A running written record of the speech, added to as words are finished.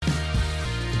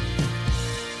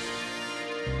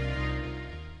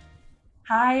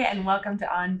Hi, and welcome to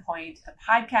On Point, a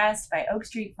podcast by Oak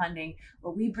Street Funding,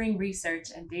 where we bring research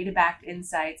and data-backed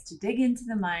insights to dig into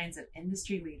the minds of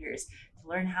industry leaders to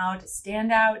learn how to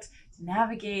stand out, to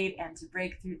navigate, and to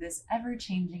break through this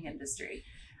ever-changing industry.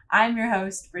 I'm your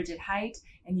host, Bridget Height,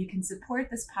 and you can support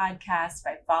this podcast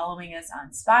by following us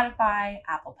on Spotify,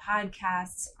 Apple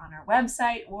Podcasts, on our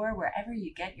website, or wherever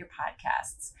you get your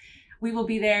podcasts. We will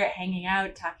be there hanging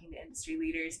out, talking to industry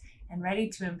leaders, and ready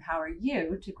to empower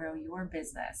you to grow your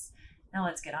business. Now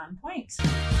let's get on point.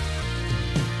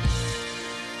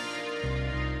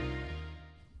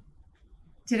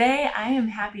 Today, I am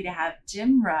happy to have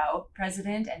Jim Roe,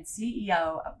 President and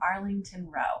CEO of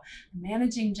Arlington Roe, a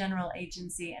managing general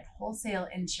agency and wholesale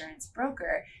insurance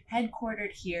broker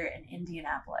headquartered here in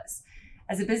Indianapolis.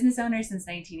 As a business owner since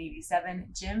 1987,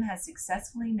 Jim has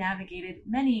successfully navigated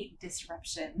many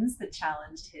disruptions that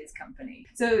challenged his company.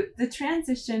 So the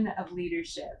transition of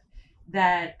leadership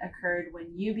that occurred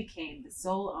when you became the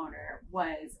sole owner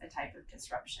was a type of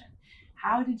disruption.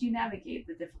 How did you navigate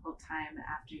the difficult time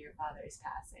after your father's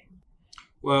passing?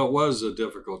 Well, it was a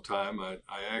difficult time. I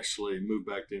actually moved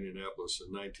back to Indianapolis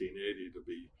in 1980 to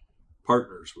be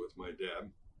partners with my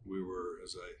dad. We were,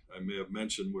 as I may have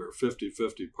mentioned, we were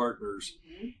 50-50 partners.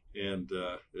 And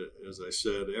as I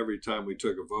said, every time we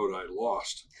took a vote, I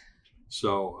lost.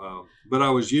 So, but I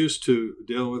was used to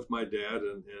dealing with my dad,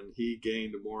 and he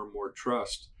gained more and more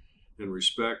trust and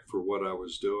respect for what I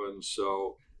was doing.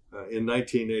 So in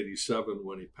 1987,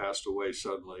 when he passed away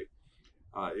suddenly,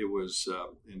 it was,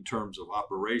 in terms of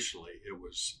operationally, it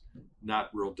was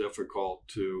not real difficult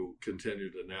to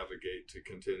continue to navigate, to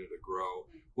continue to grow.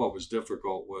 What was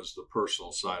difficult was the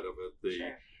personal side of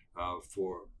it,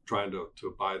 for trying to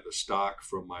buy the stock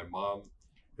from my mom.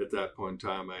 At that point in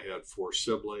time, I have four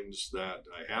siblings that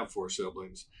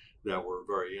were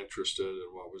very interested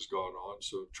in what was going on.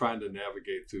 So trying to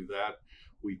navigate through that,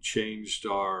 we changed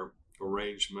our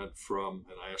arrangement from,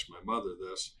 and I asked my mother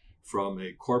this, from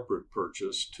a corporate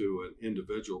purchase to an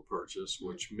individual purchase,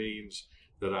 which means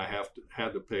that I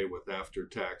had to pay with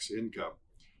after-tax income.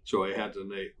 So I had to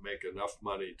make enough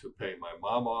money to pay my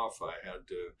mom off. I had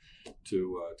to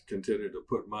continue to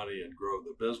put money and grow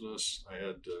the business.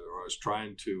 I was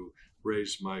trying to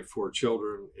raise my four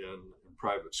children in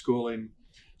private schooling.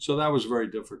 So that was very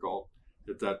difficult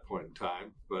at that point in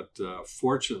time. But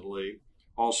fortunately,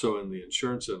 also in the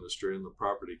insurance industry and the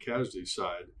property casualty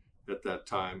side, at that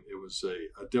time, it was a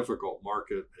difficult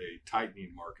market, a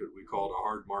tightening market. We call it a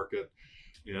hard market.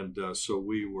 And so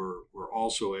we were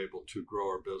also able to grow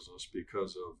our business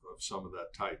because of some of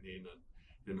that tightening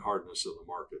and hardness of the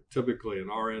market. Typically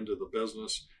in our end of the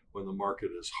business, when the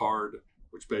market is hard,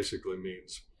 which basically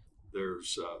means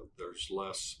there's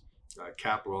less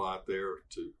capital out there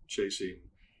to chasing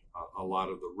a lot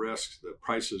of the risks, that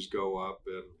prices go up.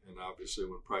 And obviously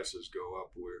when prices go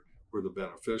up, we're the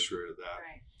beneficiary of that.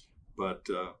 Right. But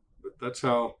that's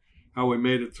how we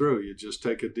made it through. You just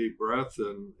take a deep breath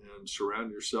and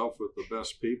surround yourself with the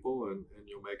best people, and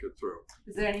you'll make it through.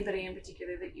 Is there anybody in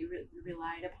particular that you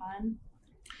relied upon?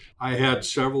 I had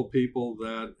several people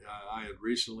that I had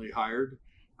recently hired.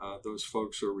 Those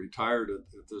folks are retired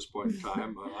at this point in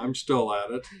time. I'm still at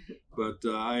it, but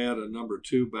I had a number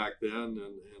two back then,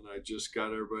 and I just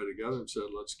got everybody together and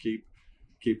said, let's keep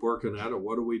working at it.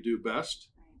 What do we do best?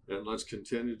 And let's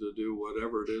continue to do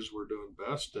whatever it is we're doing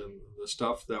best. And the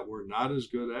stuff that we're not as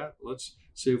good at, let's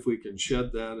see if we can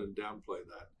shed that and downplay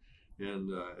that.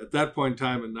 And at that point in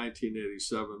time in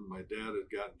 1987, my dad had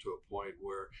gotten to a point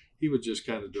where he was just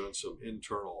kind of doing some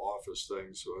internal office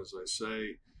things. So as I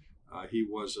say, he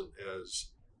wasn't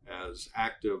as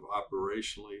active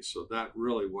operationally. So that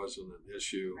really wasn't an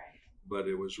issue. Right. But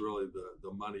it was really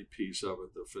the money piece of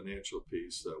it, the financial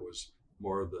piece, that was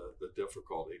more of the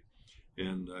difficulty.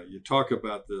 And you talk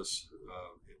about this,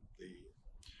 the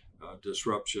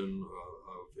disruption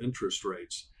of interest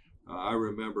rates. I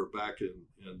remember back in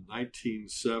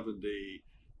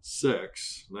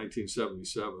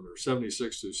 1977, or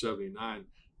 76 through 79,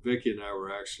 Vicki and I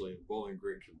were actually in Bowling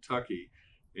Green, Kentucky.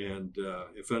 And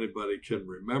if anybody can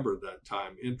remember that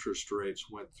time, interest rates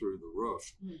went through the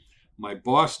roof. My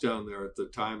boss down there at the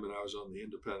time, and I was on the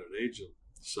independent agent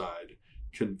side,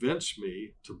 convinced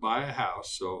me to buy a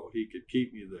house so he could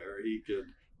keep me there. He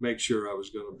could make sure I was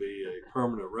going to be a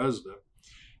permanent resident.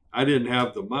 I didn't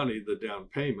have the money, the down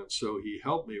payment, so he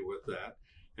helped me with that.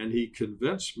 And he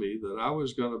convinced me that I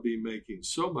was going to be making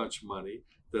so much money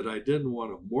that I didn't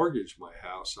want to mortgage my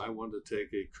house. I wanted to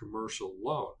take a commercial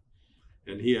loan.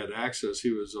 And he had access.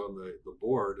 He was on the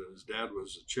board, and his dad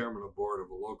was the chairman of the board of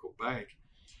a local bank.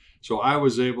 So I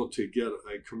was able to get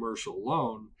a commercial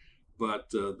loan, but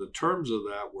the terms of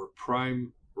that were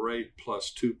prime rate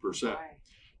plus 2%. Right.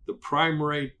 The prime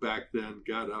rate back then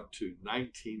got up to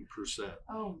 19%.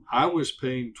 Oh, I was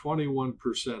paying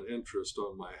 21% interest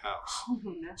on my house. oh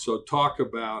no. So talk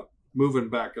about moving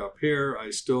back up here.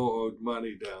 I still owed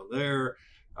money down there.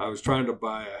 I was trying to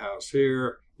buy a house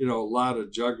here. A lot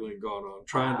of juggling going on,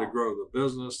 trying to grow the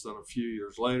business. Then a few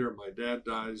years later, my dad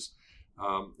dies.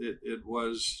 It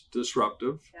was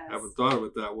disruptive. Yes. Haven't thought of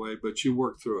it that way, but you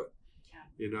work through it.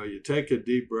 Yeah. You take a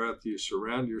deep breath, you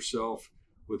surround yourself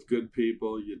with good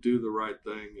people, you do the right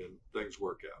thing, and things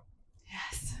work out.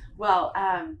 Yes. Well,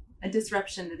 a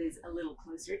disruption that is a little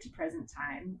closer to present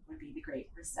time would be the Great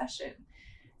Recession.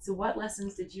 So what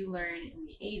lessons did you learn in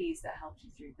the 80s that helped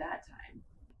you through that time?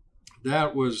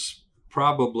 That was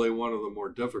probably one of the more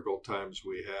difficult times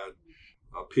we had.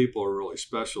 People are really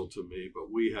special to me,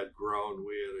 but we had grown,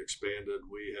 we had expanded,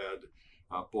 we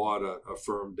had bought a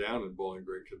firm down in Bowling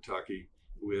Green, Kentucky.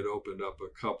 We had opened up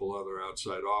a couple other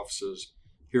outside offices.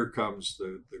 Here comes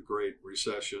the Great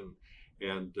Recession,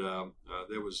 and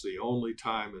there was the only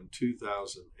time in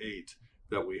 2008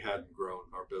 that we hadn't grown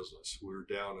our business. We were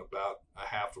down about a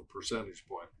half a percentage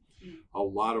point. A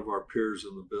lot of our peers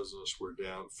in the business were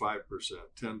down 5%,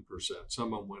 10%.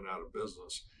 Some of them went out of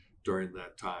business during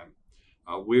that time.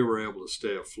 We were able to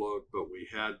stay afloat, but we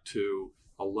had to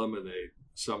eliminate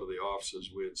some of the offices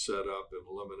we had set up and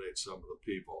eliminate some of the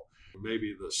people.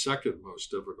 Maybe the second most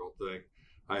difficult thing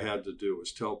I had to do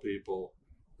was tell people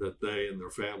that they and their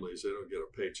families, they don't get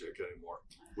a paycheck anymore.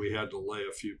 We had to lay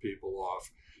a few people off.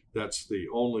 That's the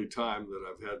only time that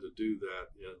I've had to do that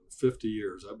in 50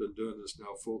 years. I've been doing this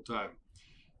now full time,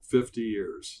 50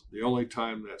 years. The only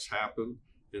time that's happened,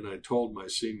 and I told my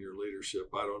senior leadership,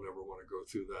 I don't ever want to go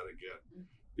through that again,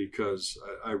 because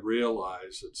I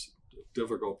realize it's a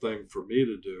difficult thing for me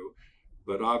to do.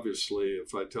 But obviously,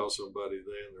 if I tell somebody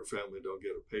they and their family don't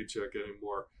get a paycheck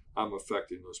anymore, I'm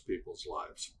affecting those people's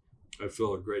lives. I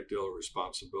feel a great deal of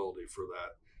responsibility for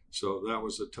that. So that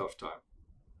was a tough time.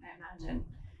 I imagine.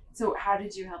 So how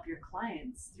did you help your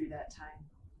clients through that time?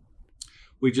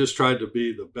 We just tried to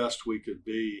be the best we could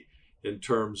be in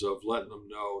terms of letting them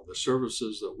know the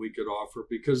services that we could offer,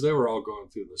 because they were all going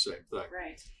through the same thing.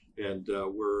 Right. And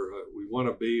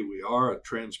we are a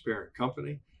transparent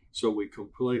company. So we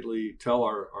completely tell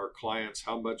our clients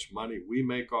how much money we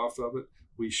make off of it.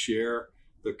 We share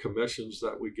the commissions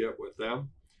that we get with them.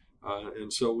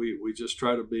 And so we just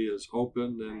try to be as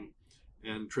open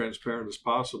and transparent as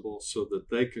possible so that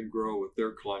they can grow with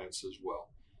their clients as well.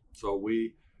 So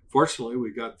fortunately,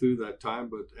 we got through that time,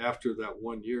 but after that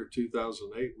 1 year,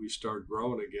 2008, we started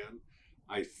growing again.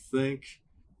 I think,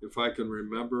 if I can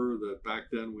remember, that back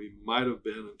then we might have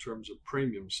been, in terms of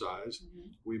premium size,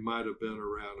 we might have been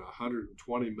around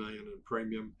 $120 million in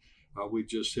premium. We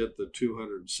just hit the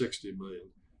 $260 million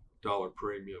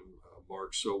premium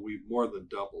mark. So we've more than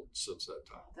doubled since that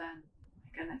time. Then,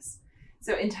 my goodness.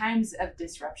 So in times of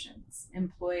disruptions,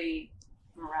 employee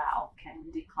morale can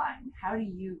decline. How do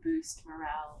you boost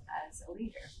morale as a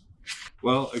leader?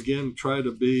 Well, again, try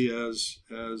to be as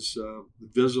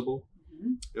visible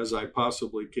as I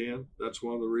possibly can. That's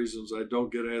one of the reasons I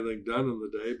don't get anything done in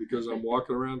the day, because I'm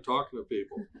walking around talking to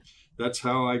people. That's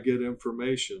how I get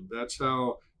information. That's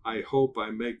how I hope I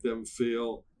make them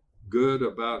feel good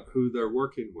about who they're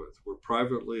working with. We're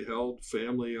privately held,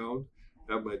 family owned.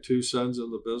 I have my two sons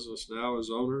in the business now as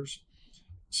owners.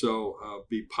 So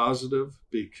be positive,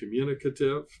 be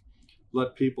communicative,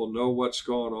 let people know what's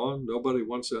going on. Nobody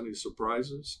wants any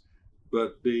surprises,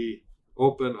 but be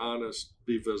open, honest,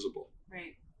 be visible.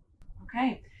 Right.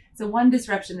 Okay. So one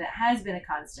disruption that has been a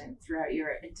constant throughout your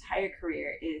entire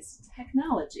career is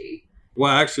technology.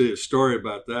 Well, actually, a story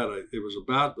about that. It was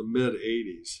about the mid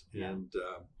 80s, and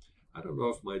I don't know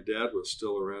if my dad was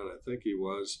still around. I think he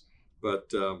was, but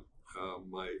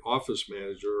my office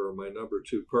manager, or my number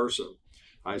two person,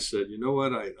 I said, you know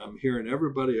what, I'm hearing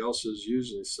everybody else is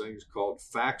using these things called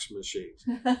fax machines.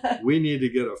 We need to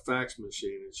get a fax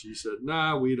machine. And she said,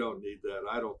 nah, we don't need that.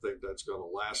 I don't think that's going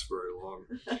to last very long.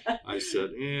 I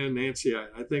said, Nancy,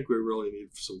 I think we really need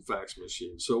some fax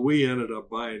machines. So we ended up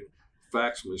buying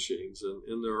fax machines. And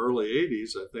in the early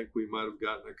 80s, I think we might have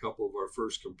gotten a couple of our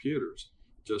first computers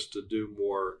just to do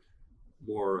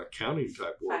more accounting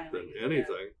type work than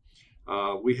anything.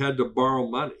 Yeah. We had to borrow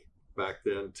money back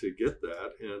then to get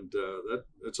that, and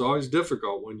it's always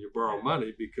difficult when you borrow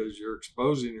money, because you're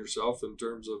exposing yourself in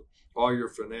terms of all your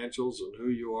financials and who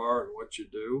you are and what you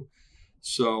do.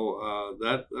 So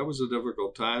that was a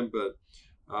difficult time, but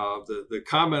the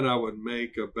comment I would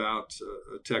make about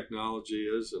technology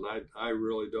is, and I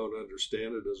really don't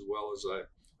understand it as well as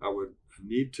I would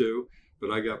need to,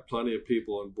 but I got plenty of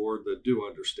people on board that do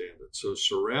understand it. So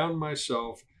surround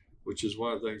myself, which is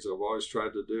one of the things I've always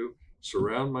tried to do,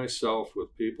 surround myself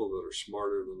with people that are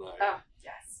smarter than I am. Oh,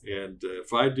 yes. And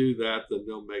if I do that, then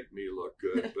they'll make me look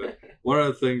good. But one of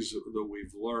the things that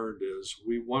we've learned is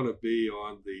we want to be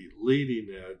on the leading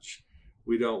edge.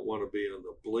 We don't want to be on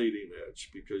the bleeding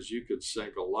edge, because you could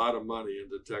sink a lot of money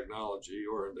into technology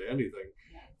or into anything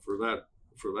for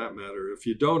that matter. If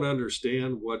you don't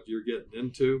understand what you're getting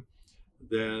into,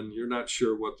 then you're not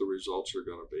sure what the results are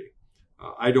going to be.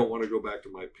 I don't want to go back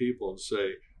to my people and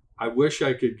say, I wish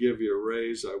I could give you a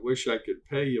raise. I wish I could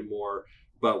pay you more,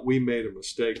 but we made a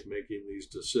mistake making these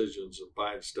decisions and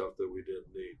buying stuff that we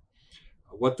didn't need.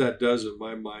 What that does in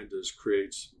my mind is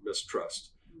creates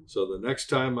mistrust. So the next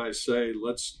time I say,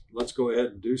 let's go ahead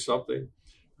and do something,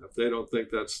 if they don't think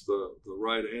that's the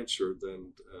right answer,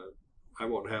 then I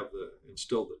won't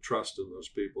instill the trust in those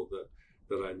people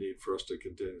that I need for us to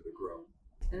continue to grow.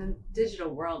 In the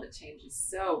digital world, it changes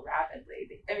so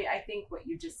rapidly. I mean, I think what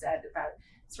you just said about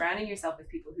surrounding yourself with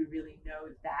people who really know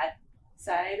that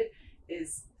side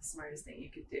is the smartest thing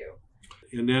you could do.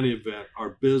 In any event,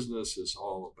 our business is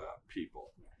all about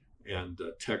people, and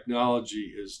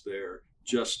technology is there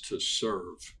just to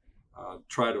serve.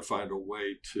 Try to find a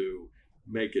way to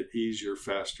make it easier,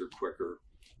 faster, quicker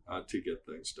to get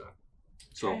things done.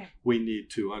 So we need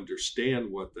to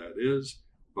understand what that is,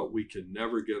 but we can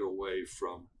never get away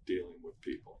from dealing with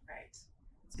people. Right.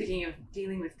 Speaking of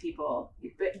dealing with people,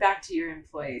 back to your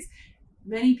employees,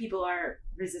 many people are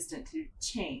resistant to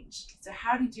change. So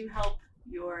how did you help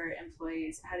your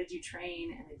employees? How did you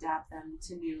train and adapt them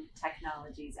to new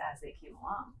technologies as they came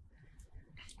along?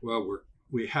 Well,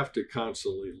 we have to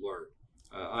constantly learn.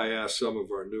 I ask some of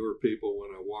our newer people when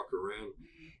I walk around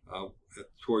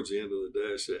towards the end of the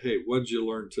day, I say, hey, what did you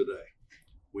learn today?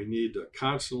 We need to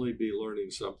constantly be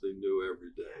learning something new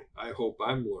every day. I hope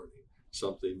I'm learning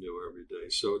something new every day.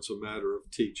 So it's a matter of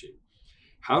teaching.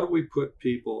 How do we put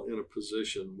people in a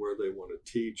position where they want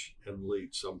to teach and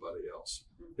lead somebody else?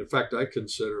 In fact, I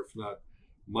consider, if not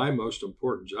my most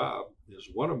important job, is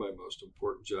one of my most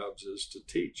important jobs is to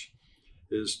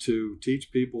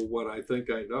teach people what I think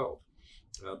I know.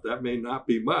 That may not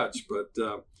be much, but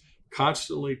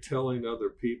constantly telling other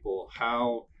people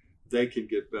how they can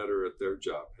get better at their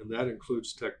job. And that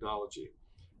includes technology.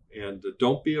 And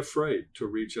don't be afraid to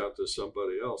reach out to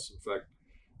somebody else. In fact,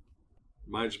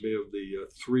 reminds me of the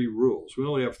 3 rules. We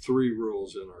only have 3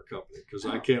 rules in our company because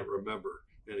I can't remember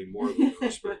any more than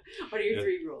those. What are your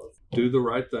 3 rules? Do the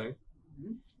right thing.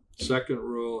 Mm-hmm. Second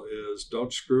rule is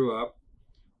don't screw up.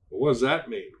 Well, what does that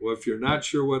mean? Well, if you're not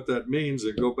sure what that means,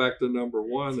 then go back to number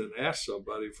 1 and ask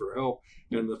somebody for help.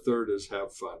 And the third is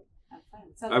have fun. Have fun.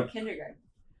 Sounds like kindergarten.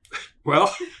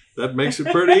 Well, that makes it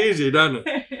pretty easy, doesn't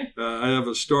it? I have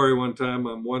a story. One time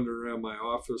I'm wandering around my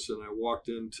office and I walked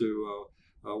into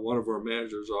one of our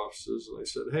manager's offices and I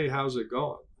said, hey, how's it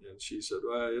going? And she said,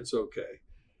 well, it's okay.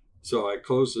 So I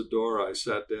closed the door, I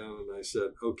sat down and I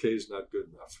said, okay is not good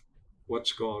enough.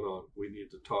 What's going on? We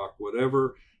need to talk.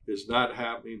 Whatever is not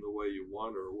happening the way you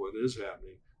want or what is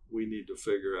happening, we need to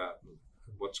figure out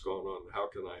what's going on and how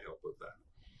can I help with that.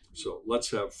 So let's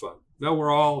have fun.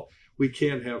 Now we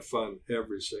can't have fun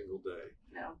every single day.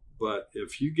 No. But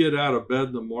if you get out of bed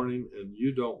in the morning and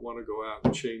you don't want to go out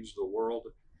and change the world,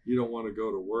 you don't want to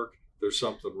go to work, there's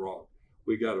something wrong.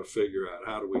 We got to figure out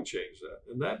how do we change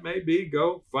that. And that may be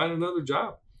go find another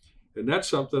job. And that's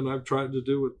something I've tried to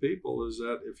do with people is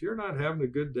that if you're not having a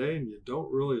good day and you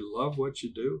don't really love what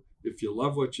you do, if you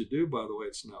love what you do, by the way,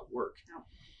 it's not work. No.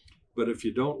 But if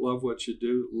you don't love what you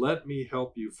do, let me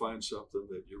help you find something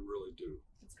that you really do.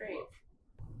 That's great. Love.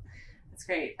 That's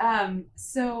great.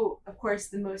 So, of course,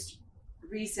 the most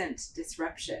recent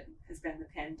disruption has been the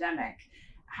pandemic.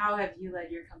 How have you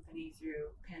led your company through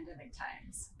pandemic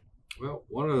times? Well,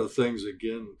 one of the things,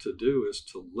 again, to do is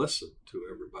to listen to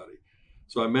everybody.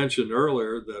 So I mentioned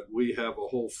earlier that we have a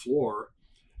whole floor.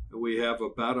 We have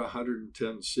about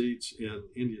 110 seats in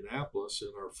Indianapolis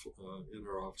in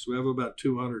our office. We have about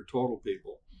 200 total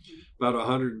people. Mm-hmm. About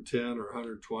 110 or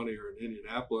 120 are in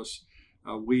Indianapolis.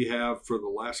 We have, for the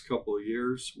last couple of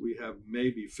years, we have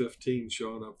maybe 15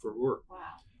 showing up for work. Wow.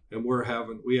 And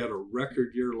we had a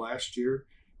record year last year,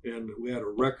 and we had a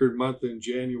record month in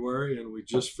January, and we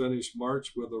just finished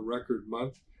March with a record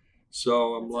month.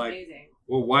 So I'm amazing.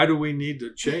 Well, why do we need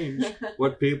to change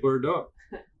what people are doing?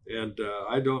 And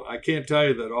I can't tell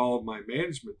you that all of my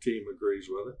management team agrees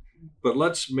with it, but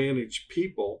let's manage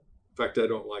people. In fact, I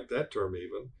don't like that term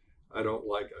even. I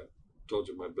told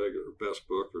you my best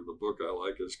book, or the book I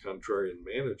like, is Contrarian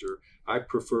Manager. I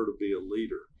prefer to be a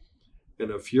leader.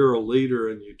 And if you're a leader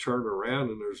and you turn around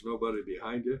and there's nobody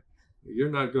behind you,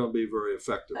 you're not going to be very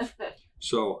effective.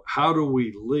 So how do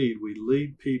we lead? We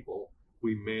lead people.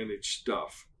 We manage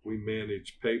stuff. We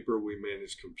manage paper. We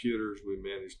manage computers. We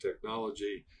manage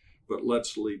technology. But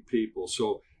let's lead people.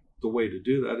 So the way to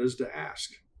do that is to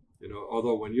ask.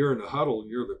 Although when you're in a huddle and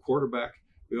you're the quarterback,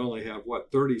 we only have,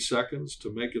 30 seconds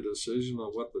to make a decision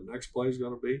on what the next play is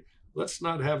going to be. Let's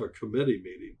not have a committee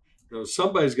meeting.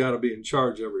 Somebody's got to be in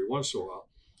charge every once in a while.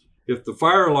 If the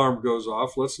fire alarm goes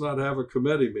off, let's not have a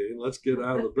committee meeting. Let's get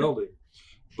out of the building.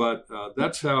 But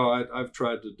that's how I've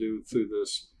tried to do through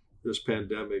this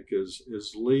pandemic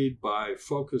is lead by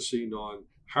focusing on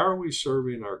how are we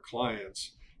serving our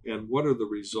clients and what are the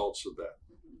results of that.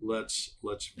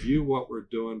 Let's view what we're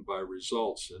doing by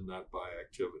results and not by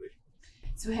activity.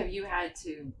 So have you had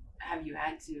to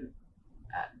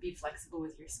be flexible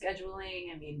with your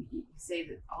scheduling? I mean, you say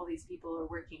that all these people are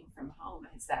working from home.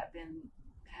 Has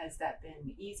that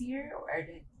been easier, or have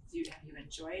you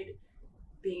enjoyed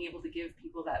being able to give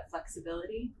people that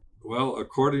flexibility? Well,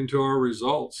 according to our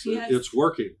results, yes. It's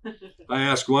working. I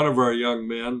asked one of our young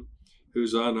men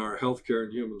who's on our healthcare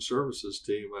and human services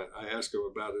team, I asked him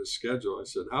about his schedule. I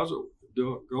said, how's it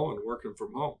going working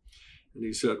from home? And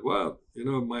he said, well,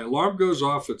 my alarm goes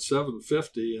off at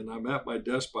 7:50 and I'm at my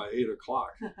desk by 8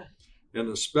 o'clock. And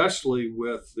especially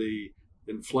with the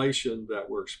inflation that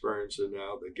we're experiencing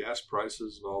now, the gas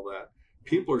prices and all that,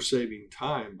 people are saving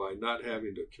time by not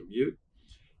having to commute.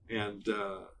 And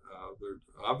they're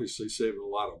obviously saving a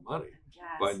lot of money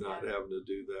by not having to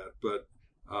do that. But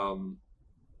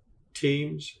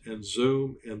Teams and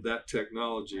Zoom and that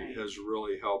technology has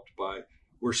really helped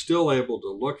we're still able to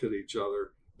look at each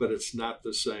other, but it's not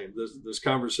the same. This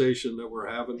conversation that we're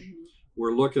having,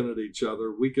 we're looking at each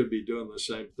other. We could be doing the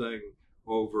same thing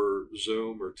over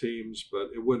Zoom or Teams, but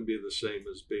it wouldn't be the same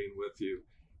as being with you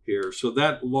here. So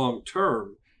that long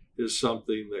term is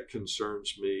something that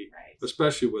concerns me,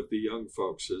 especially with the young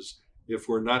folks, is if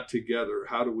we're not together,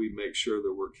 how do we make sure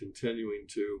that we're continuing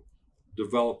to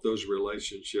develop those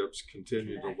relationships,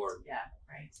 continue to learn,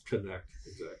 connect,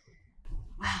 exactly.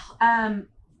 Wow.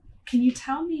 Can you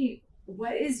tell me,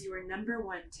 what is your number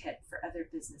one tip for other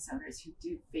business owners who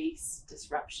do face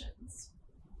disruptions,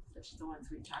 such as the ones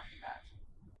we talked about?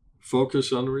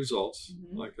 Focus on the results,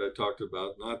 like I talked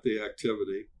about, not the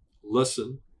activity.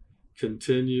 Listen,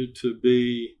 continue to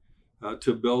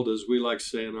build, as we like to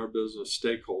say in our business,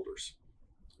 stakeholders.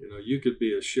 You could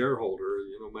be a shareholder.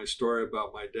 My story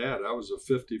about my dad, I was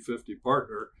a 50-50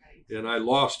 partner, and I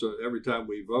lost every time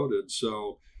we voted.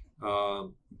 So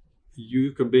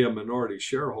you can be a minority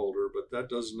shareholder, but that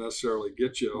doesn't necessarily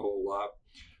get you a whole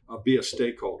lot. Be a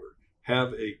stakeholder.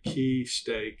 Have a key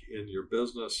stake in your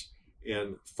business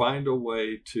and find a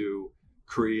way to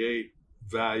create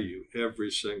value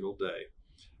every single day.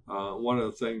 One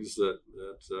of the things that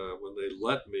when they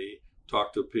let me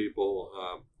talk to people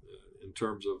in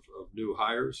terms of new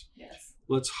hires,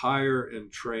 let's hire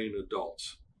and train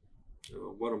adults.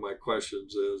 One of my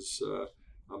questions is,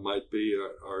 might be,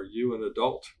 are you an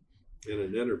adult in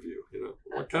an interview?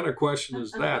 What kind of question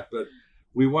is that? But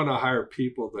we want to hire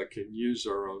people that can use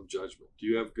their own judgment. Do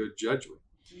you have good judgment?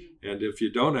 And if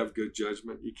you don't have good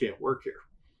judgment, you can't work here.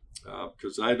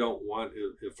 Because I don't want,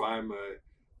 if I'm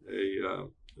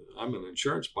I'm an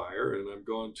insurance buyer and I'm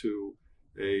going to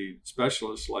a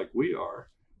specialist like we are,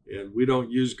 and we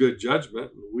don't use good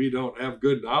judgment and we don't have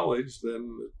good knowledge,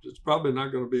 then it's probably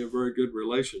not going to be a very good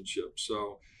relationship.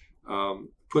 So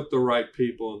put the right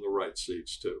people in the right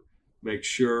seats too. Make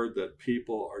sure that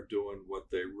people are doing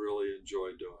what they really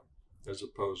enjoy doing, as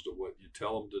opposed to what you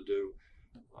tell them to do.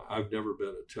 I've never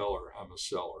been a teller, I'm a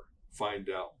seller. Find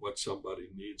out what somebody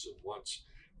needs and wants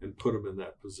and put them in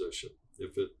that position.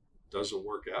 If it doesn't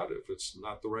work out, if it's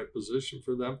not the right position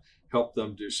for them, help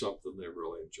them do something they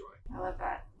really enjoy. I love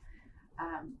that.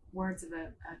 Words of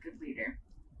a good leader.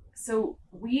 So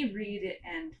we read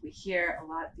and we hear a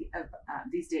lot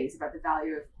these days about the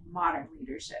value of modern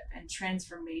leadership and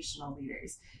transformational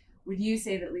leaders. Would you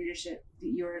say that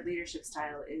your leadership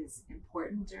style is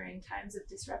important during times of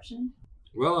disruption?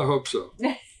 Well, I hope so.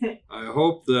 I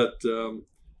hope that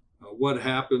what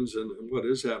happens and what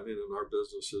is happening in our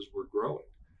business is we're growing.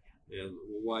 And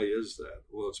why is that?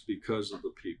 Well, it's because of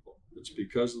the people. It's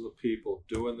because of the people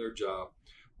doing their job,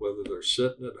 whether they're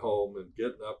sitting at home and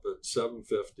getting up at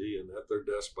 7:50 and at their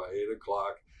desk by 8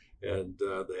 o'clock, and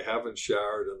they haven't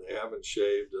showered and they haven't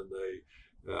shaved, and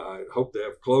I hope they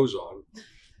have clothes on.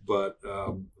 But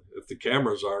if the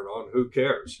cameras aren't on, who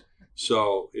cares?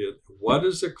 So what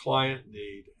does the client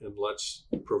need, and let's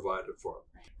provide it for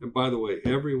them. And by the way,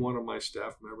 every one of my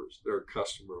staff members, they're a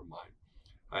customer of mine.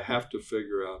 I have to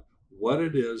figure out what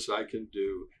it is I can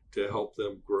do to help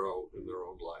them grow in their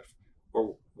own life.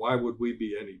 or why would we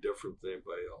be any different than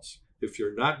anybody else? If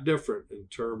you're not different in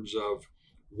terms of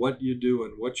what you do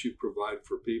and what you provide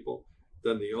for people,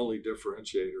 then the only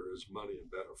differentiator is money and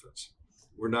benefits.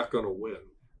 We're not going to win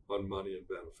on money and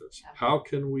benefits. How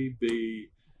can we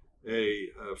be a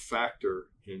factor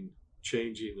in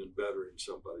changing and bettering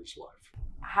somebody's life?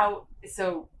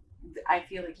 So I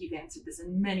feel like you've answered this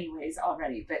in many ways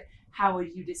already, but how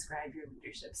would you describe your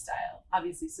leadership style?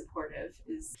 Obviously supportive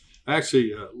is... I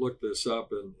actually looked this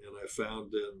up and I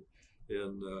found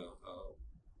in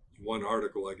one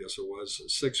article, I guess it was,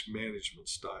 6 management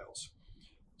styles.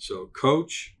 So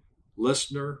coach,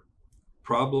 listener,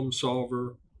 problem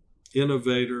solver,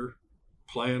 innovator,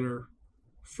 planner,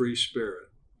 free spirit.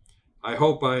 I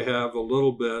hope I have a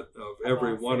little bit of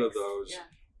every one of those,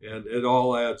 and it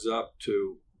all adds up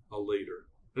to a leader.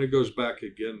 And it goes back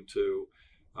again to,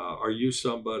 are you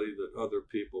somebody that other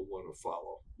people want to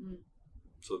follow?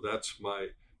 So that's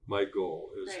my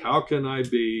goal is how can I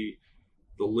be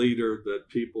the leader that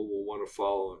people will want to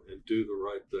follow and do the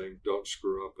right thing, don't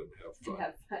screw up, and have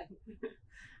fun.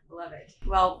 Love it.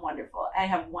 Well, wonderful. I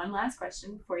have one last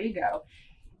question before you go.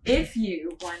 If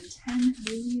you won $10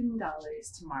 million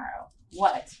tomorrow,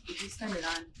 what would you spend it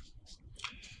on?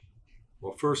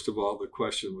 Well, first of all, the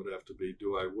question would have to be,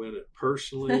 do I win it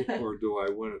personally or do I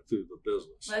win it through the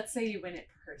business? Let's say you win it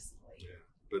personally. Yeah,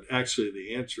 but actually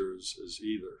the answer is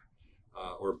either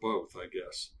or both, I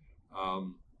guess.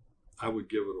 I would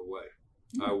give it away.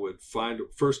 I would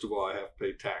first of all, I have to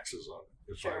pay taxes on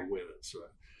it if I win it.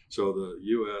 So the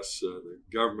U.S., the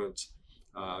government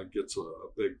gets a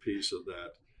big piece of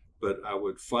that. But I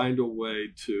would find a way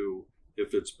to,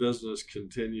 if it's business,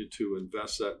 continue to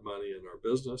invest that money in our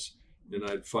business. And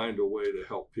I'd find a way to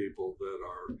help people that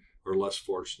are less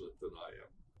fortunate than I am.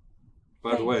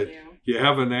 By the way, you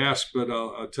haven't asked, but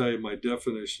I'll tell you my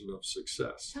definition of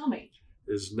success. Tell me.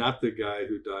 Is not the guy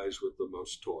who dies with the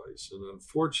most toys. And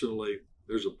unfortunately,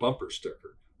 there's a bumper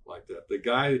sticker like that.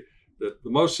 The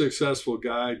most successful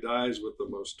guy dies with the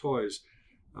most toys.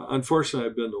 Unfortunately,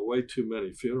 I've been to way too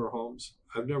many funeral homes.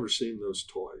 I've never seen those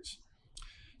toys.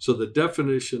 So the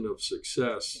definition of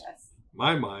success,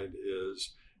 my mind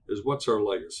is what's our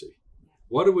legacy?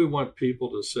 What do we want people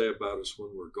to say about us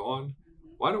when we're gone?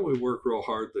 Why don't we work real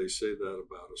hard they say that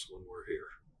about us when we're here?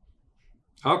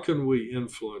 How can we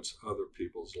influence other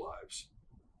people's lives?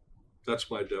 That's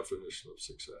my definition of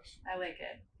success. I like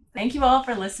it. Thank you all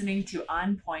for listening to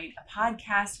On Point, a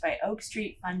podcast by Oak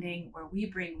Street Funding, where we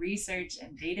bring research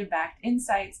and data-backed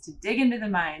insights to dig into the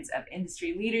minds of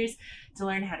industry leaders to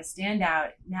learn how to stand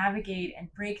out, navigate,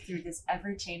 and break through this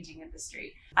ever-changing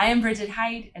industry. I am Bridget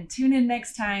Height, and tune in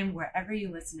next time wherever you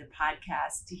listen to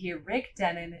podcasts to hear Rick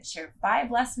Denon share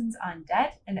 5 lessons on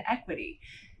debt and equity.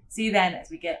 See you then as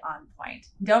we get on point.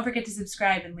 Don't forget to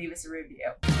subscribe and leave us a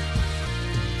review.